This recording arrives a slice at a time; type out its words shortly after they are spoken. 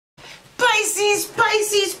Pisces,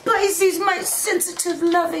 Pisces, Pisces, my sensitive,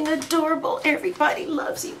 loving, adorable, everybody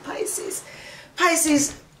loves you, Pisces.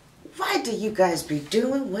 Pisces, why do you guys be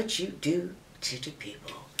doing what you do to the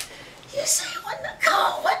people? You say, what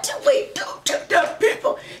do we do to the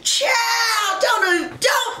people? Child,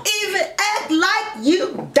 don't even act like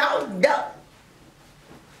you don't know.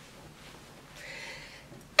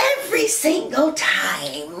 Every single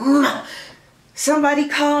time somebody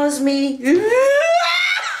calls me,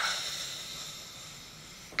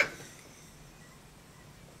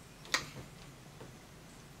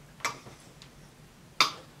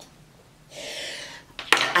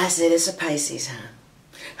 I said, it's a Pisces, huh?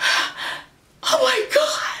 Oh my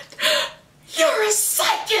God, you're a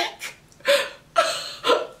psychic.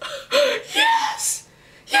 Yes,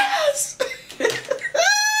 yes.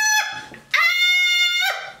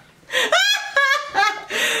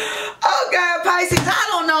 Oh God, Pisces, I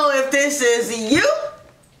don't know if this is you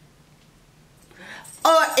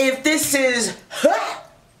or if this is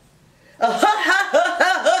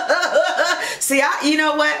See, you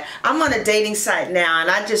know what? I'm on a dating site now, and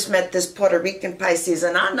I just met this Puerto Rican Pisces,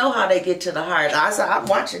 and I know how they get to the heart. I said, I'm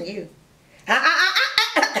watching you.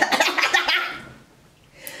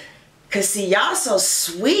 Because, see, y'all so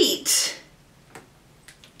sweet.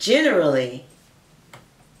 Generally,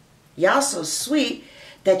 y'all so sweet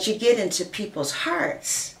that you get into people's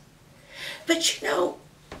hearts. But, you know,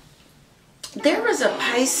 there was a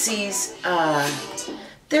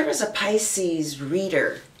Pisces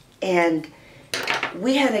reader, and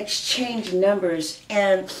we had exchanged numbers,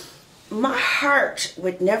 and my heart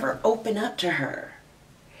would never open up to her.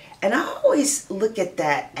 And I always look at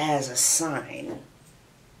that as a sign.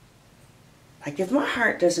 Like, if my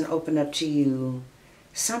heart doesn't open up to you,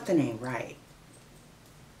 something ain't right.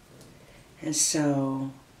 And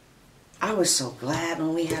so I was so glad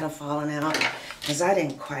when we had a falling out, because I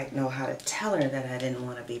didn't quite know how to tell her that I didn't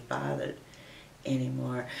want to be bothered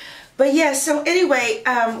anymore. But yeah, so anyway,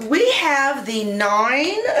 we have the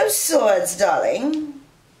Nine of Swords, darling.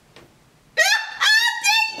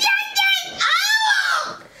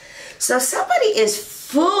 So somebody is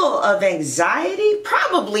full of anxiety,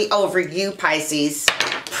 probably over you, Pisces.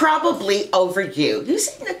 Probably over you. You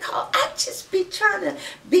see, Nicole, I just be trying to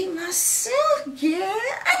be myself, yeah.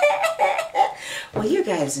 Well, you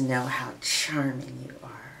guys know how charming you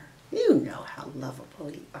are. You know how lovable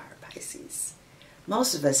you are, Pisces.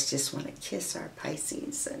 Most of us just want to kiss our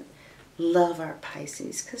Pisces and love our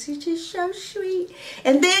Pisces because you're just so sweet.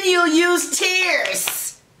 And then you'll use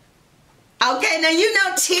tears. Okay, now you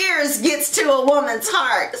know tears gets to a woman's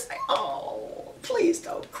heart. It's like, oh, please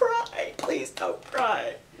don't cry. Please don't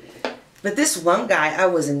cry. But this one guy, I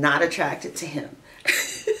was not attracted to him.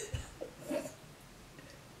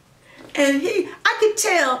 And I could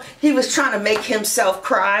tell he was trying to make himself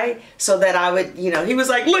cry so that I would, you know, he was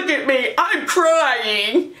like, look at me, I'm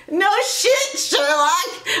crying. No shit, Sherlock.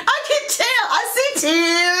 I can tell. I see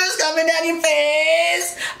tears coming down your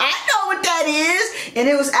face. I know what that is. And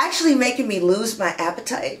it was actually making me lose my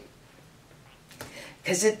appetite.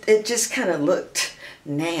 Because it just kind of looked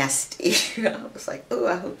nasty. I was like, oh,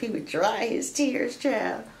 I hope he would dry his tears,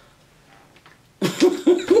 child.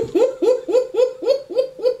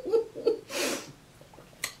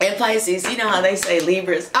 And Pisces, you know how they say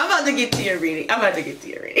Libras. I'm about to get to your reading.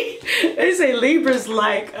 They say Libras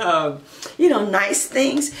like, you know, nice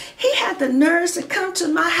things. He had the nerves to come to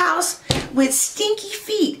my house with stinky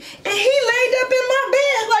feet. And he laid up in my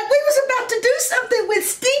bed like we was about to do something with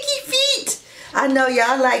stinky feet. I know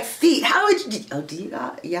y'all like feet. How would you, oh, do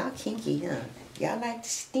y'all kinky, huh? Y'all like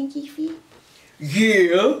stinky feet?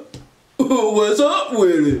 Yeah. What's up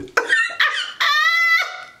with it?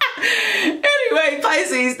 Anyway,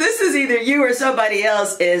 Pisces, this is either you or somebody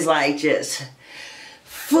else is like just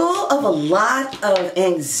full of a lot of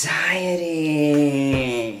anxiety.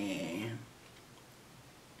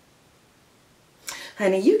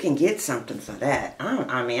 Honey, you can get something for that.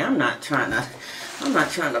 I mean, I'm not trying to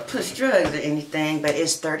push drugs or anything, but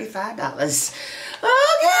it's $35.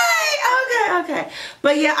 Okay.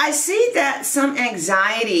 But yeah, I see that some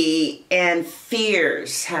anxiety and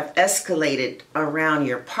fears have escalated around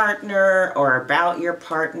your partner or about your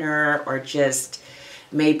partner, or just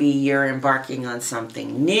maybe you're embarking on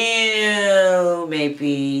something new.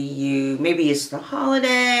 Maybe it's the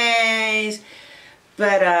holidays.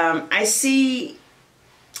 But I see,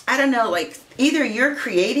 I don't know, like either you're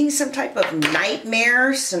creating some type of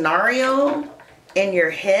nightmare scenario in your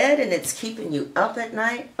head and it's keeping you up at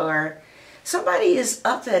night, or somebody is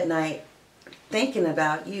up at night thinking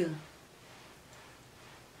about you.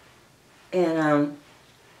 And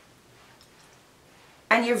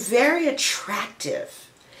you're very attractive.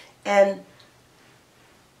 And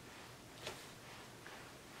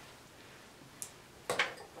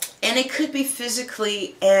it could be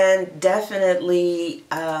physically and definitely,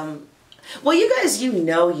 well, you guys, you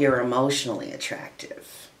know you're emotionally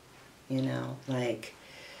attractive. You know, like,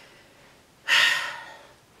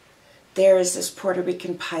 there is this Puerto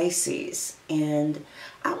Rican Pisces, and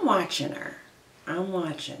I'm watching her.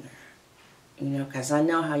 You know, because I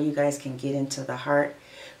know how you guys can get into the heart.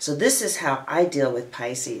 So this is how I deal with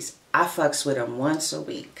Pisces. I fucks with them once a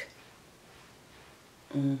week.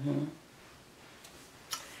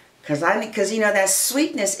 Because, you know, that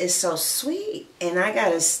sweetness is so sweet. And I got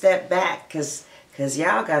to step back because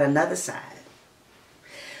y'all got another side.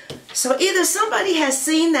 So either somebody has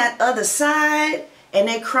seen that other side and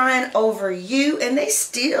they crying over you, and they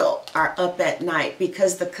still are up at night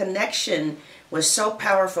because the connection was so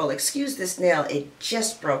powerful. Excuse this nail. It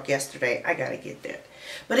just broke yesterday. I got to get that.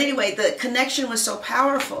 But anyway, the connection was so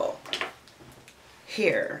powerful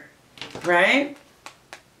here, right?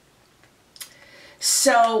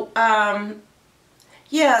 So,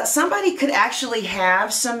 yeah, somebody could actually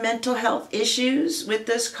have some mental health issues with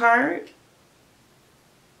this card,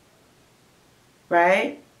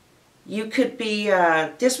 right? You could be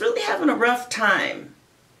just really having a rough time.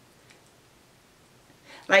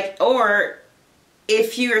 Like, or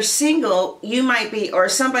if you're single, you might be, or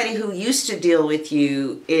somebody who used to deal with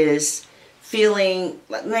you is feeling,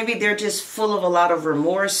 maybe they're just full of a lot of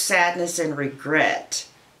remorse, sadness, and regret.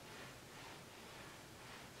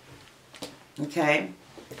 Okay?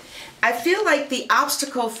 I feel like the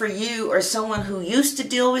obstacle for you, or someone who used to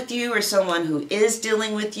deal with you, or someone who is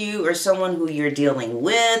dealing with you, or someone who you're dealing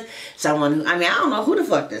with, someone who, I mean, I don't know who the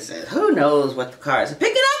fuck this is. Who knows what the cards are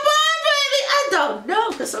picking up on, baby? I don't know,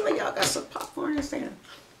 because some of y'all got some popcorn and saying,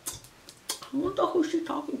 I wonder who she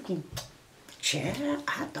talking to. Chad,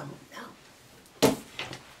 I don't know.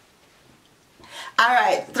 All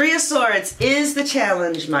right, Three of Swords is the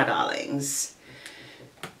challenge, my darlings.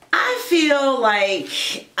 I feel like,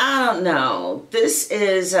 I don't know, this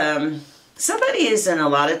is, somebody is in a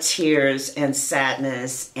lot of tears and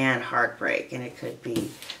sadness and heartbreak. And it could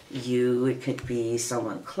be you, it could be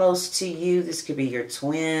someone close to you, this could be your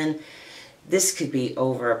twin, this could be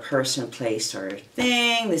over a person, place, or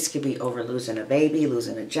thing, this could be over losing a baby,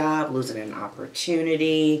 losing a job, losing an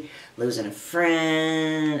opportunity, losing a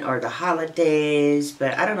friend, or the holidays,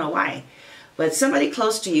 but I don't know why. But somebody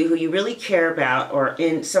close to you who you really care about, or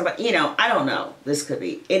in somebody, you know, I don't know. This could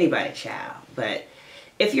be anybody, child. But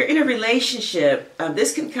if you're in a relationship,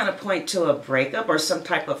 this can kind of point to a breakup or some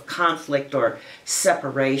type of conflict or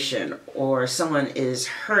separation, or someone is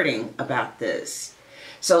hurting about this.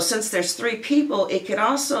 So since there's three people, it can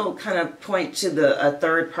also kind of point to a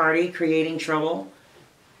third party creating trouble.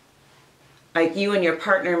 Like you and your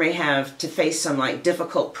partner may have to face some like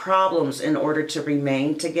difficult problems in order to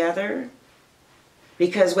remain together.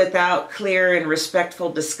 Because without clear and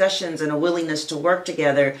respectful discussions and a willingness to work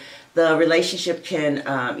together, the relationship can,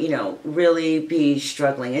 you know, really be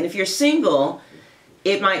struggling. And if you're single,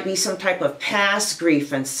 it might be some type of past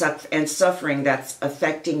grief and suffering that's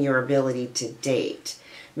affecting your ability to date.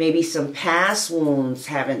 Maybe some past wounds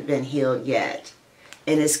haven't been healed yet.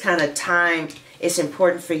 And it's kind of time, it's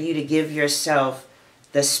important for you to give yourself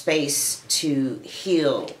the space to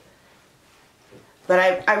heal.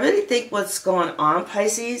 But I really think what's going on,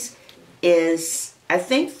 Pisces, is I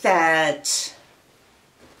think that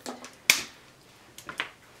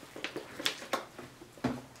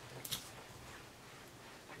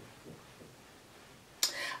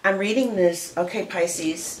I'm reading this. Okay,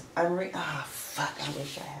 Pisces. Oh, fuck. I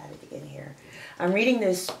wish I had it in here. I'm reading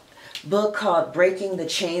this book called Breaking the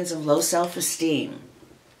Chains of Low Self-Esteem.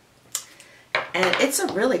 And it's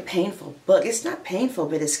a really painful book. It's not painful,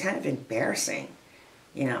 but it's kind of embarrassing.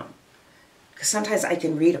 You know, because sometimes I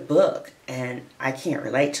can read a book and I can't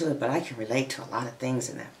relate to it, but I can relate to a lot of things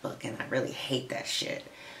in that book, and I really hate that shit.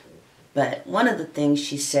 But one of the things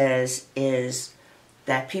she says is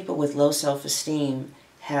that people with low self-esteem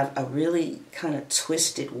have a really kind of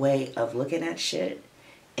twisted way of looking at shit,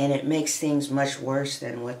 and it makes things much worse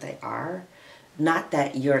than what they are. Not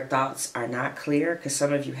that your thoughts are not clear, because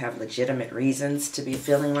some of you have legitimate reasons to be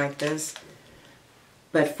feeling like this.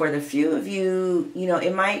 But for the few of you, you know,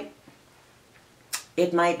 it might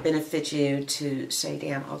benefit you to say,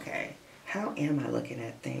 damn, okay, how am I looking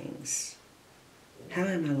at things? How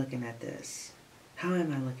am I looking at this? How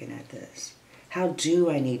am I looking at this? How do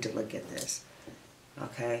I need to look at this?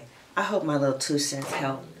 Okay, I hope my little 2 cents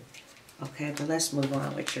help. Okay, but let's move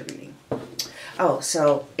on with your reading. Oh,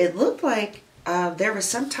 so it looked like there was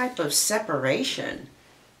some type of separation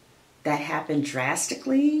that happened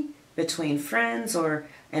drastically between friends, or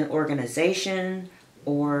an organization,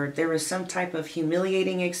 or there was some type of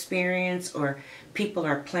humiliating experience, or people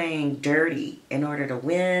are playing dirty in order to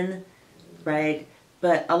win, right?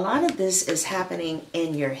 But a lot of this is happening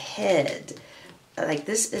in your head. Like,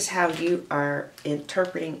 this is how you are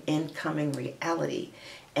interpreting incoming reality.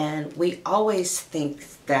 And we always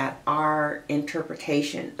think that our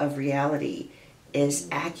interpretation of reality is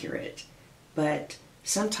accurate. But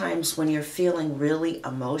sometimes when you're feeling really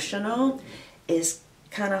emotional, it's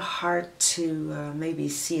kind of hard to maybe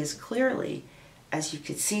see as clearly as you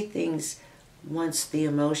could see things once the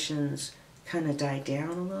emotions kind of die down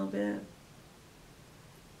a little bit.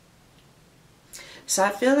 So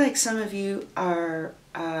I feel like some of you are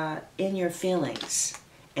in your feelings,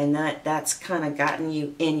 and that's kind of gotten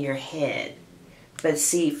you in your head. But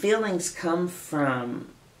see, feelings come from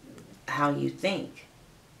how you think,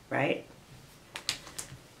 right?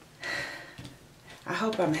 I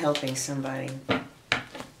hope I'm helping somebody.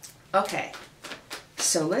 Okay,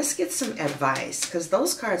 so let's get some advice, because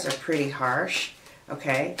those cards are pretty harsh,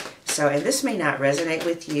 okay? So, and this may not resonate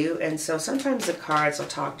with you, and so sometimes the cards will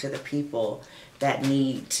talk to the people that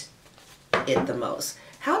need it the most.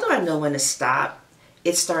 How do I know when to stop?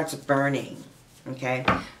 It starts burning, okay?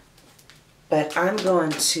 But I'm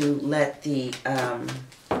going to let the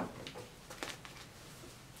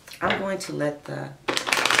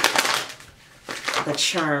the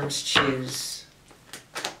charms choose.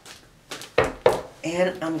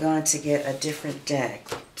 And I'm going to get a different deck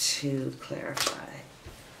to clarify.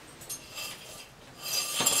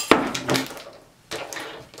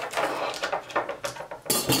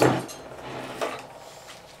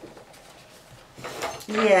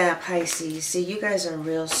 Yeah, Pisces. See, you guys are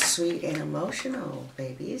real sweet and emotional,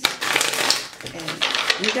 babies. And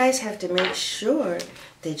you guys have to make sure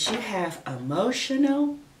that you have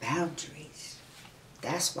emotional boundaries.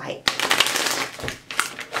 That's right.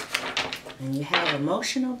 When you have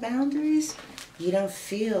emotional boundaries, you don't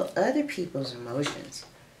feel other people's emotions.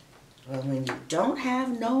 But when you don't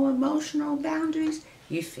have no emotional boundaries,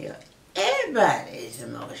 you feel everybody's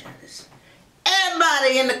emotions.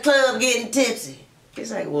 Everybody in the club getting tipsy. It's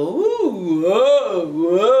like, whoa, whoa,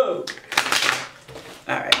 whoa.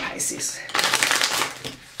 All right, Pisces.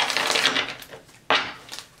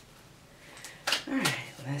 All right,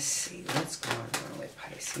 let's see what's going on with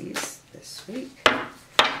Pisces this week. In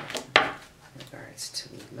regards to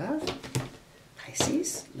love.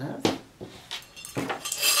 Pisces, love.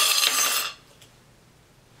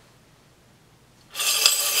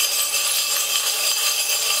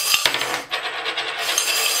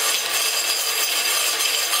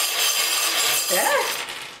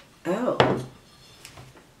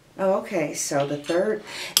 Oh, okay, so the third,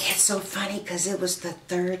 it's so funny because it was the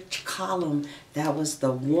third column that was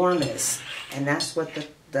the warmest, and that's what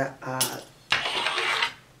the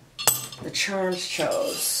charms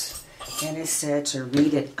chose, and it said to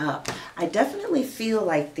read it up. I definitely feel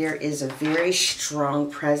like there is a very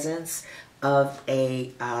strong presence of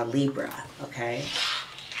a Libra, okay?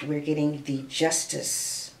 We're getting the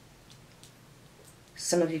Justice.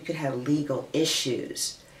 Some of you could have legal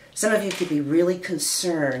issues. Some of you could be really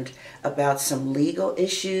concerned about some legal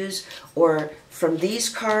issues, or from these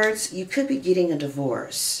cards, you could be getting a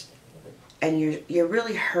divorce. And you're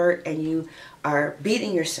really hurt, and you are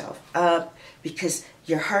beating yourself up because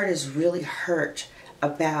your heart is really hurt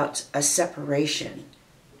about a separation,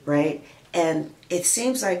 right? And it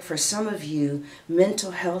seems like for some of you,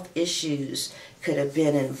 mental health issues could have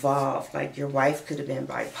been involved. Like your wife could have been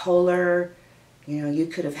bipolar. You know, you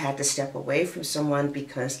could have had to step away from someone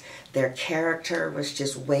because their character was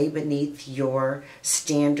just way beneath your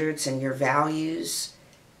standards and your values,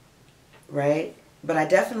 right? But I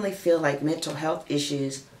definitely feel like mental health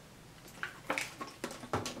issues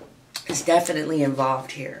is definitely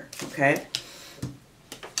involved here, okay?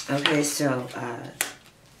 Okay, so,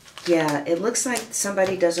 yeah, it looks like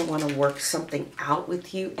somebody doesn't want to work something out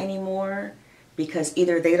with you anymore because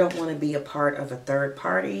either they don't want to be a part of a third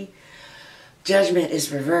party, Judgment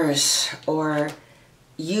is reversed, or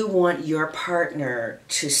you want your partner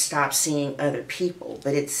to stop seeing other people.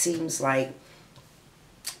 But it seems like,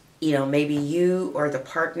 you know, maybe you or the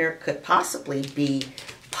partner could possibly be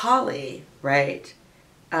poly, right?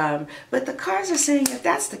 But the cards are saying if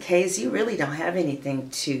that's the case, you really don't have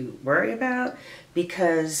anything to worry about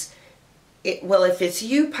because, well, if it's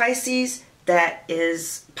you, Pisces, that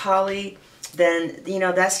is poly, then, you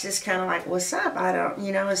know, that's just kind of like, what's up? I don't,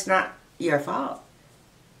 you know, it's not your fault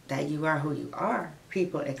that you are who you are.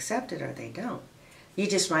 People accept it or they don't. You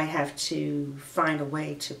just might have to find a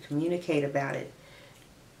way to communicate about it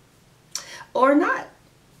or not.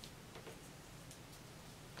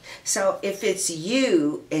 So if it's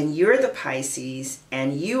you and you're the Pisces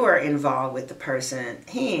and you are involved with the person,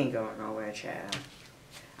 he ain't going nowhere, child.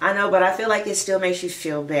 I know, but I feel like it still makes you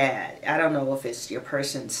feel bad. I don't know if it's your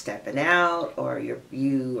person stepping out or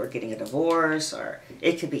you are getting a divorce, or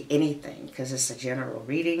it could be anything because it's a general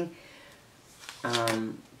reading.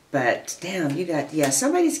 But damn, you got, yeah,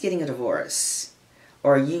 somebody's getting a divorce,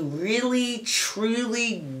 or you really,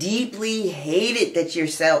 truly, deeply hate it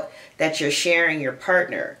that you're sharing your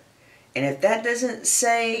partner. And if that doesn't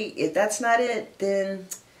say, if that's not it, then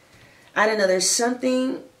I don't know, there's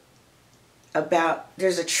something about,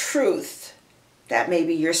 there's a truth that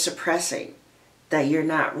maybe you're suppressing, that you're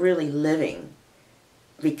not really living,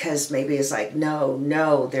 because maybe it's like,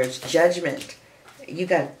 no, there's judgment. You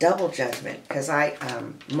got double judgment, because I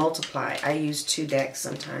multiply. I use 2 decks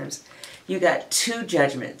sometimes. You got 2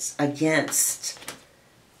 judgments against,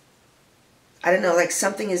 I don't know, like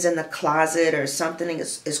something is in the closet or something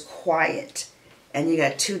is quiet, and you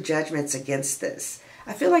got 2 judgments against this.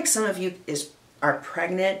 I feel like some of you are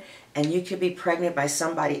pregnant, and you could be pregnant by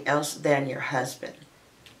somebody else than your husband,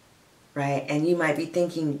 right? And you might be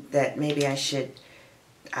thinking that maybe I should,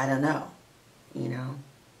 I don't know, you know.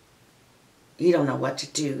 You don't know what to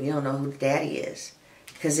do. You don't know who daddy is,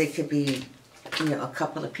 because it could be, you know, a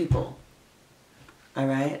couple of people, all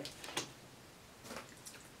right?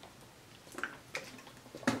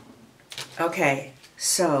 Okay,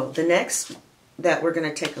 so the next that we're going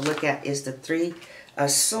to take a look at is the 3 of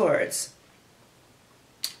Swords.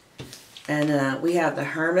 And we have the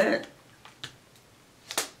Hermit,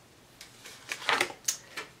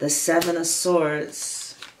 the 7 of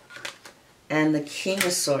Swords, and the King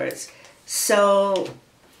of Swords. So,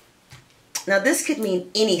 now this could mean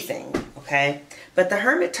anything, okay? But the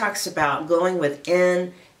Hermit talks about going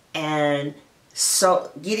within and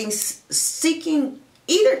so seeking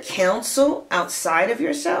either counsel outside of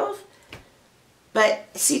yourself. But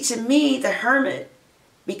see, to me, the Hermit,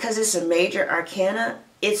 because it's a major arcana,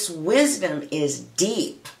 its wisdom is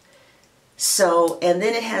deep. So, and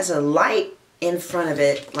then it has a light in front of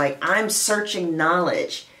it, like I'm searching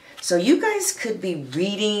knowledge. So you guys could be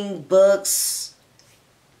reading books,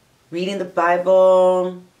 reading the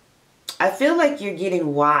Bible. I feel like you're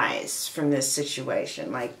getting wise from this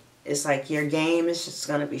situation. Like, it's like your game is just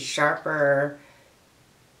going to be sharper.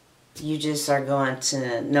 You just are going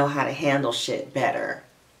to know how to handle shit better.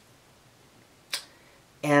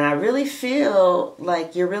 And I really feel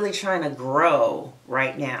like you're really trying to grow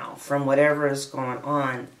right now from whatever is going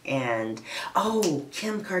on. And, oh,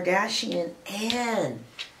 Kim Kardashian and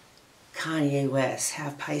Kanye West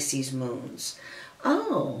have Pisces moons.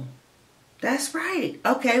 Oh, that's right.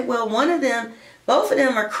 Okay, well, both of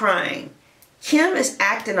them are crying. Kim is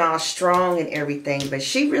acting all strong and everything, but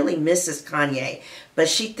she really misses Kanye. But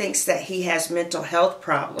she thinks that he has mental health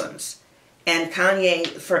problems. And Kanye,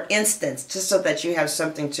 for instance, just so that you have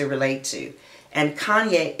something to relate to. And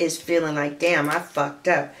Kanye is feeling like, damn, I fucked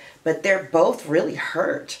up. But they're both really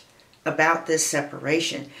hurt about this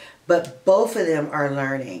separation. But both of them are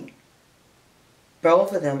learning.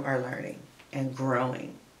 Both of them are learning and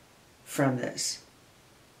growing from this.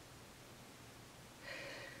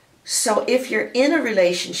 So if you're in a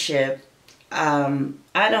relationship, I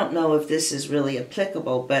don't know if this is really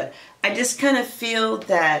applicable, but I just kind of feel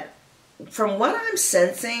that from what I'm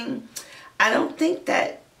sensing, I don't think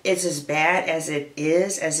that it's as bad as it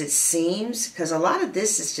is, as it seems, because a lot of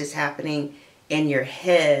this is just happening in your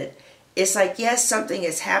head. It's like, yes, something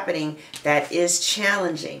is happening that is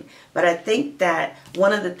challenging, but I think that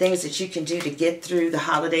one of the things that you can do to get through the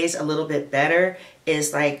holidays a little bit better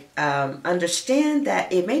is like understand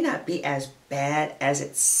that it may not be as bad as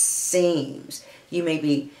it seems. You may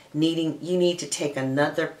be you need to take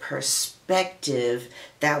another perspective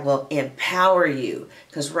that will empower you,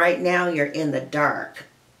 because right now you're in the dark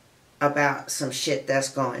about some shit that's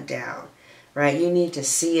going down, right? You need to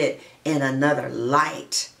see it in another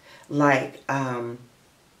light. Like,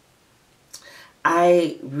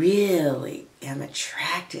 I really am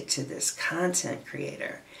attracted to this content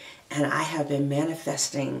creator, and I have been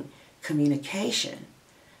manifesting communication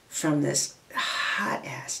from this hot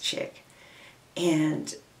ass chick,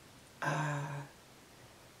 and I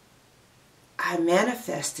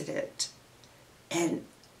manifested it, and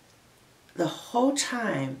the whole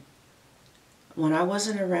time when I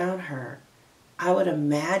wasn't around her, I would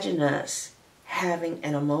imagine us having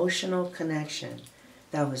an emotional connection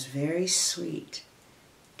that was very sweet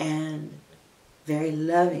and very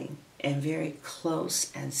loving and very close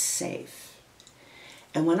and safe.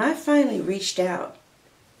 And when I finally reached out,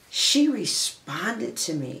 she responded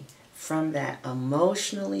to me from that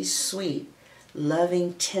emotionally sweet,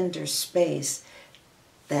 loving, tender space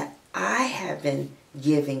that I have been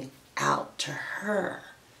giving out to her.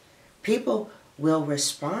 People will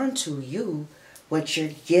respond to you what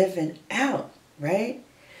you're giving out, right?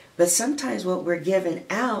 But sometimes what we're giving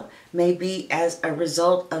out may be as a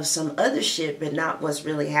result of some other shit, but not what's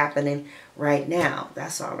really happening right now.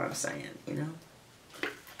 That's all I'm saying, you know?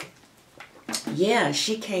 Yeah,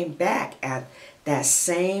 she came back at that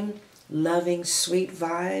same loving, sweet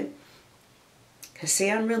vibe. Because, see,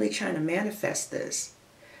 I'm really trying to manifest this.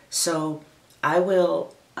 So, I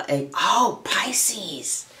will... oh,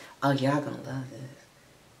 Pisces! Oh, y'all gonna love this.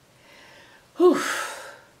 Whew.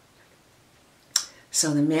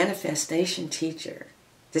 So, the manifestation teacher,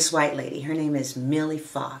 this white lady, her name is Millie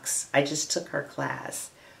Fox. I just took her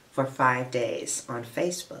class for 5 days on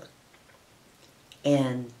Facebook.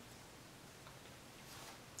 And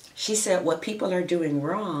she said what people are doing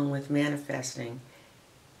wrong with manifesting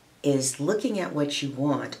is looking at what you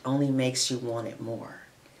want only makes you want it more.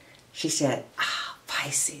 She said,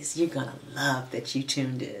 Pisces, you're going to love that you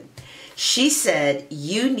tuned in. She said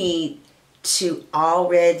you need to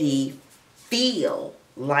already feel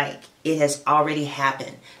like it has already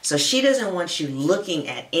happened. So she doesn't want you looking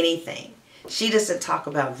at anything. She doesn't talk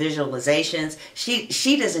about visualizations.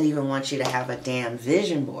 She doesn't even want you to have a damn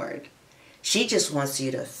vision board. She just wants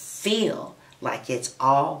you to feel like it's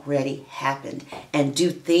already happened and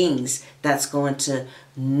do things that's going to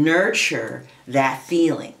nurture that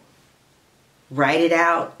feeling. Write it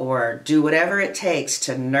out or do whatever it takes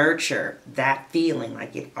to nurture that feeling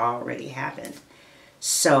like it already happened.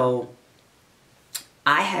 So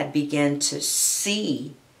I had begun to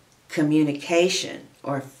see communication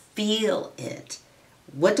or feel it.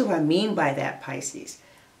 What do I mean by that, Pisces?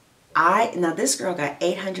 Now this girl got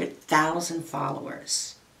 800,000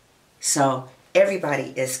 followers. So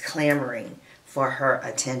everybody is clamoring for her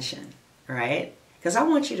attention, right? Because I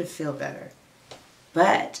want you to feel better.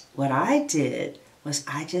 But what I did was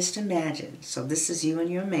I just imagined, so this is you and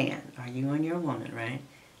your man, or you and your woman, right?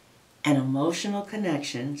 An emotional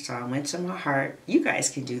connection. So I went to my heart. You guys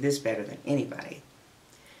can do this better than anybody.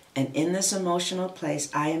 And in this emotional place,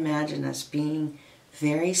 I imagine us being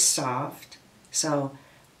very soft. So,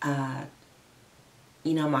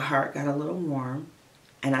 you know, my heart got a little warm.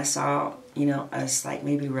 And I saw, you know, us like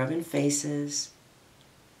maybe rubbing faces.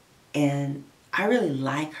 And I really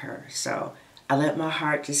like her. So I let my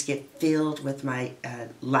heart just get filled with my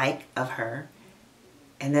like of her.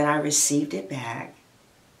 And then I received it back.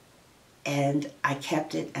 And I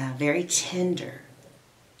kept it very tender.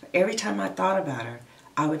 Every time I thought about her,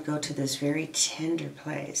 I would go to this very tender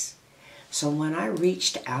place. So when I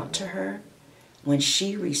reached out to her, when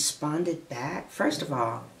she responded back, first of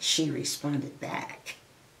all, she responded back.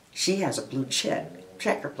 She has a blue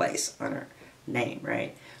checker place on her name,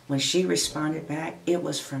 right? When she responded back, it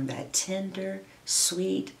was from that tender,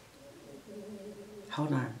 sweet...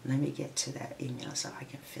 Hold on, let me get to that email so I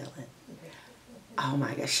can feel it. Oh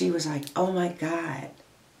my God, she was like, oh my God,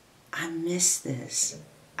 I missed this.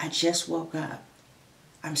 I just woke up.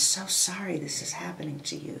 I'm so sorry this is happening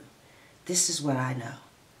to you. This is what I know.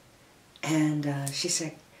 And she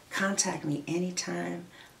said, contact me anytime.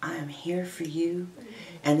 I am here for you.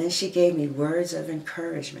 And then she gave me words of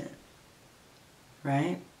encouragement.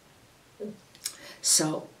 Right?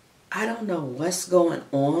 So, I don't know what's going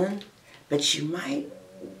on, but you might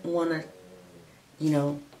want to, you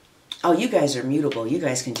know, oh, you guys are mutable. You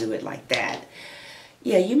guys can do it like that.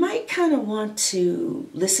 Yeah, you might kind of want to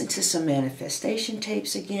listen to some manifestation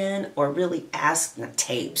tapes again, or really ask the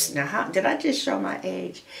tapes. Now, how did I just show my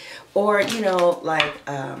age? Or, you know, like,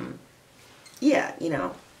 yeah, you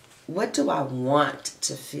know, what do I want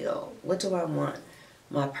to feel? What do I want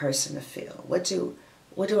my person to feel? What do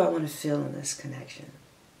I want to feel in this connection?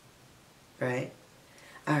 Right?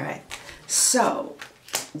 All right. So,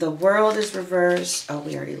 the world is reversed. Oh,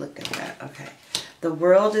 we already looked at that. Okay. The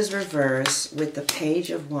world is reversed with the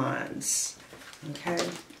Page of Wands. Okay.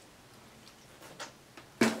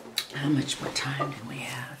 How much more time do we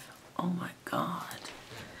have? Oh my God.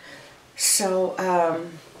 So,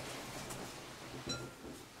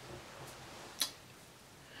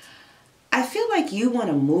 I feel like you want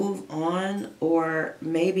to move on, or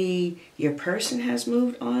maybe your person has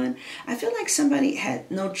moved on. I feel like somebody had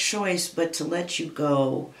no choice but to let you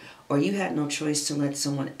go, or you had no choice to let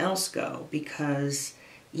someone else go because,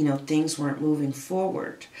 you know, things weren't moving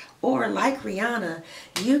forward. Or like Rihanna,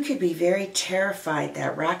 you could be very terrified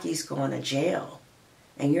that Rocky's going to jail.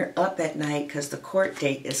 And you're up at night because the court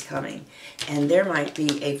date is coming. And there might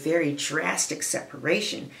be a very drastic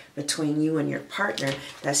separation between you and your partner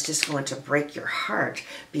that's just going to break your heart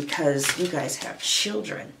because you guys have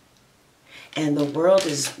children. and the world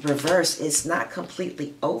is reversed. It's not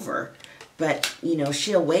completely over, but you know,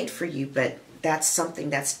 she'll wait for you, but that's something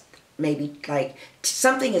that's maybe like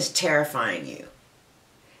something is terrifying you.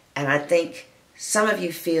 And I think some of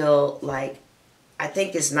you feel like, I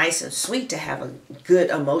think it's nice and sweet to have a good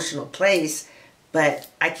emotional place, but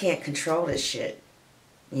I can't control this shit,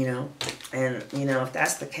 you know? And, you know, if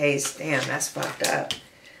that's the case, damn, that's fucked up.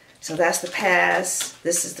 So that's the past,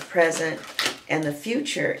 this is the present, and the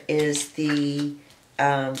future is the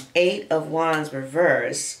 8 of Wands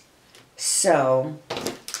reverse. So,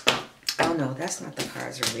 oh no, that's not the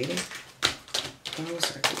cards we're reading.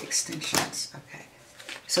 Those are the extensions, okay.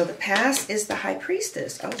 So the past is the High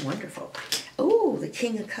Priestess. Oh, wonderful. Oh, the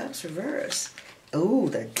King of Cups reverse. Oh,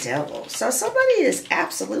 the Devil. So somebody is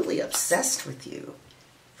absolutely obsessed with you,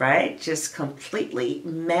 right? Just completely,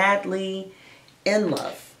 madly in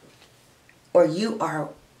love. Or you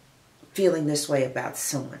are feeling this way about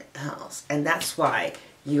someone else. And that's why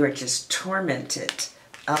you are just tormented,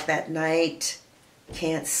 up at night,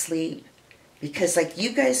 can't sleep. Because like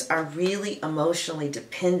you guys are really emotionally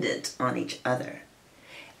dependent on each other.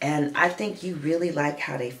 And I think you really like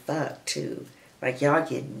how they fuck too. Like y'all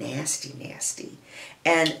get nasty, nasty.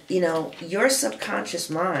 And you know, your subconscious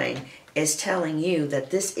mind is telling you that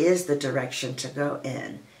this is the direction to go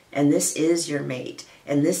in. And this is your mate.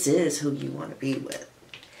 And this is who you want to be with.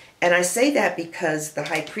 And I say that because the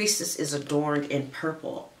High Priestess is adorned in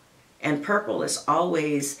purple. And purple is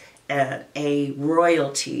always a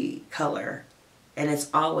royalty color. And it's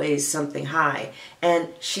always something high. And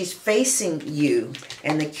she's facing you.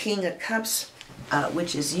 And the King of Cups,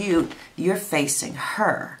 which is you, you're facing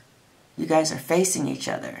her. You guys are facing each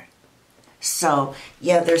other. So,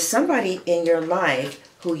 yeah, there's somebody in your life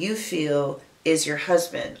who you feel is your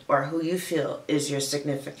husband or who you feel is your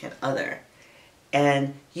significant other.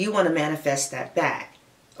 And you want to manifest that back.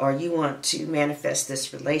 Or you want to manifest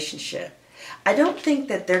this relationship. I don't think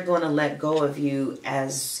that they're going to let go of you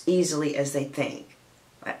as easily as they think.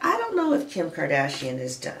 I don't know if Kim Kardashian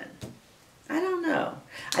is done. I don't know.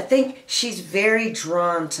 I think she's very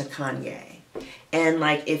drawn to Kanye. And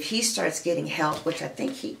like if he starts getting help, which I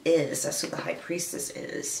think he is, that's who the High Priestess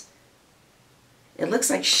is. It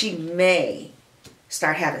looks like she may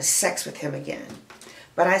start having sex with him again.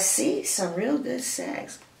 But I see some real good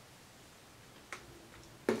sex.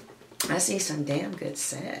 I see some damn good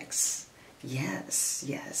sex. Yes,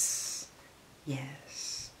 yes,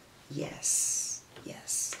 yes, yes,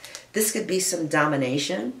 yes. This could be some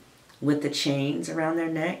domination with the chains around their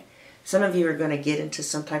neck. Some of you are going to get into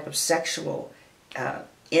some type of sexual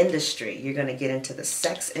industry. You're going to get into the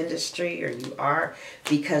sex industry, or you are,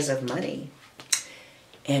 because of money.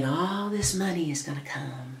 And all this money is going to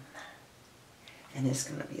come. And it's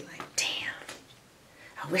going to be like, damn,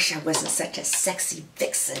 I wish I wasn't such a sexy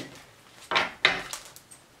vixen.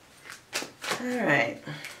 All right.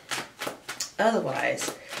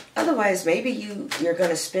 Otherwise, maybe you're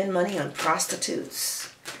going to spend money on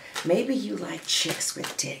prostitutes. Maybe you like chicks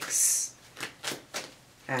with dicks.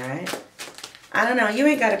 All right. I don't know. You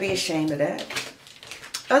ain't got to be ashamed of that.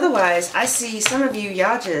 Otherwise, I see some of you,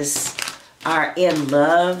 y'all just are in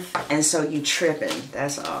love, and so you tripping.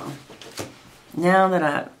 That's all. Now that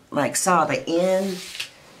I like saw the end,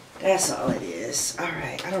 that's all it is. All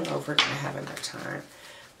right. I don't know if we're going to have enough time.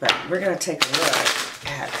 But we're going to take a look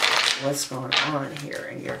at what's going on here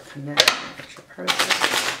in your connection with your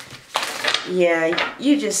person. Yeah,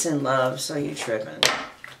 you just in love, so you tripping.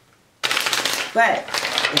 But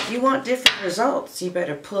if you want different results, you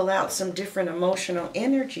better pull out some different emotional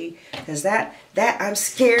energy. Because that I'm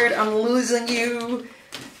scared, I'm losing you.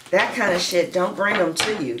 That kind of shit, don't bring them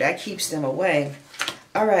to you. That keeps them away.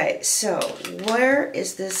 All right, so where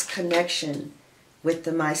is this connection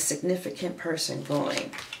with my significant person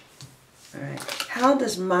going? All right. How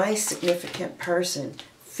does my significant person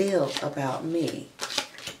feel about me?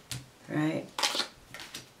 All right.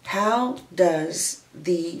 How does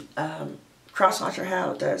the cross-watcher,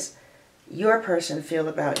 how does your person feel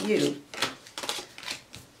about you?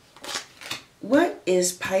 What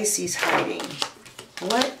is Pisces hiding?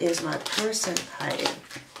 What is my person hiding?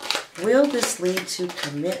 Will this lead to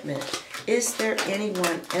commitment? Is there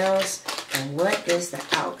anyone else? And what is the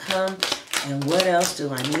outcome? And what else do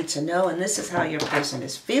I need to know? And this is how your person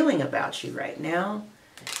is feeling about you right now.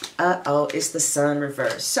 Uh-oh, it's the sun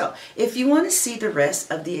reversed. So if you want to see the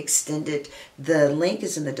rest of the extended, the link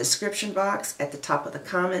is in the description box at the top of the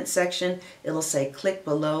comment section. It'll say click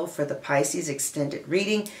below for the Pisces extended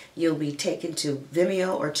reading. You'll be taken to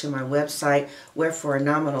Vimeo or to my website, where for a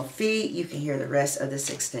nominal fee, you can hear the rest of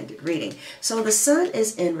this extended reading. So the sun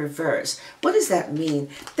is in reverse. What does that mean?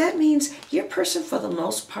 That means your person for the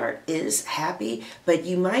most part is happy, but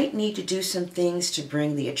you might need to do some things to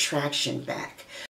bring the attraction back.